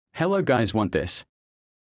Hello guys, want this?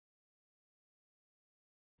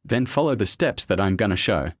 Then follow the steps that I'm gonna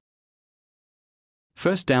show.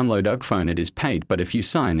 First, download UgPhone. It is paid, but if you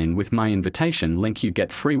sign in with my invitation link you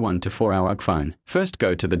get free 1 to 4 hour UgPhone. First,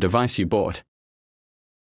 go to the device you bought.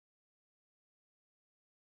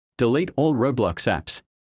 Delete all Roblox apps.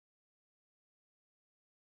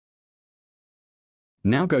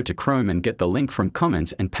 Now go to Chrome and get the link from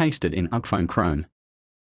comments and paste it in UgPhone Chrome.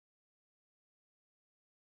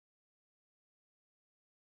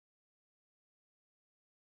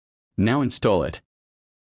 Now install it.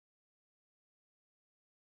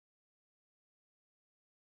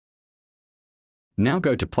 Now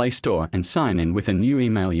go to Play Store and sign in with a new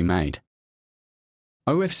email you made.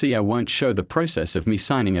 OFC, I won't show the process of me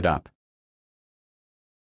signing it up.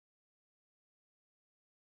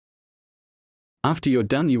 After you're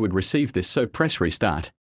done you would receive this, so press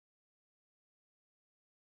restart.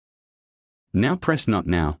 Now press not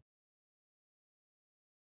now.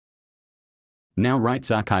 Now write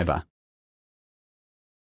archiver.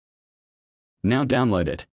 Now download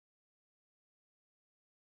it.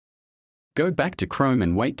 Go back to Chrome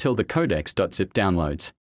and wait till the codecs.zip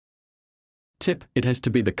downloads. Tip: it has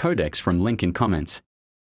to be the codecs from link in comments.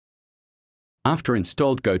 After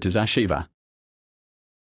installed, go to archiver.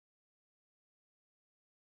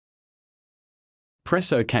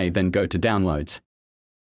 Press OK, then go to downloads.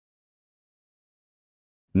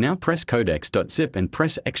 Now press codecs.zip and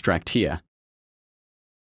press extract here.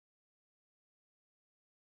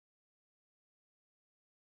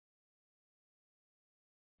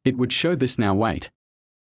 It would show this now. Wait.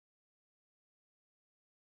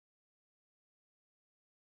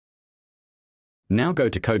 Now go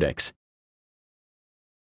to codecs.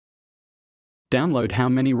 Download how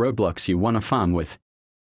many Roblox you want to farm with.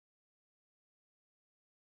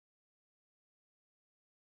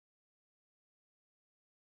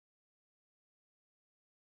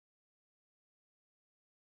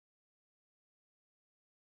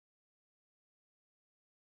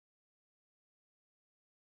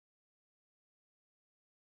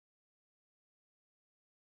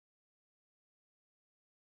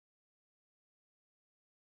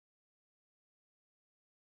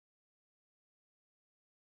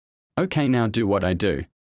 Okay, now do what I do.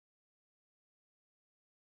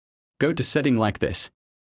 Go to setting like this.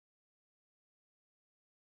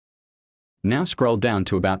 Now scroll down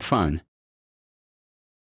to about phone.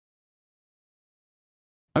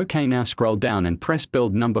 Okay, now scroll down and press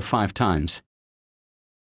build number 5 times.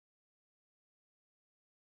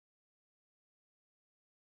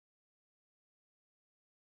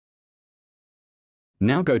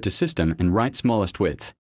 Now go to system and write smallest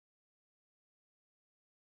width.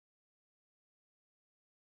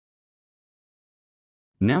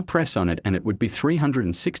 Now press on it and it would be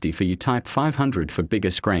 360 for you, type 500 for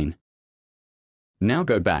bigger screen. Now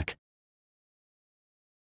go back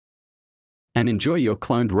and enjoy your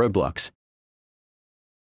cloned Roblox.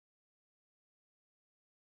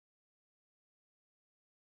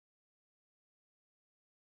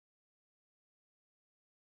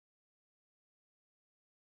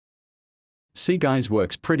 See guys,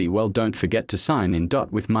 works pretty well. Don't forget to sign in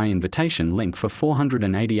with my invitation link for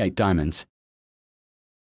 488 diamonds.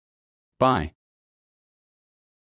 Bye.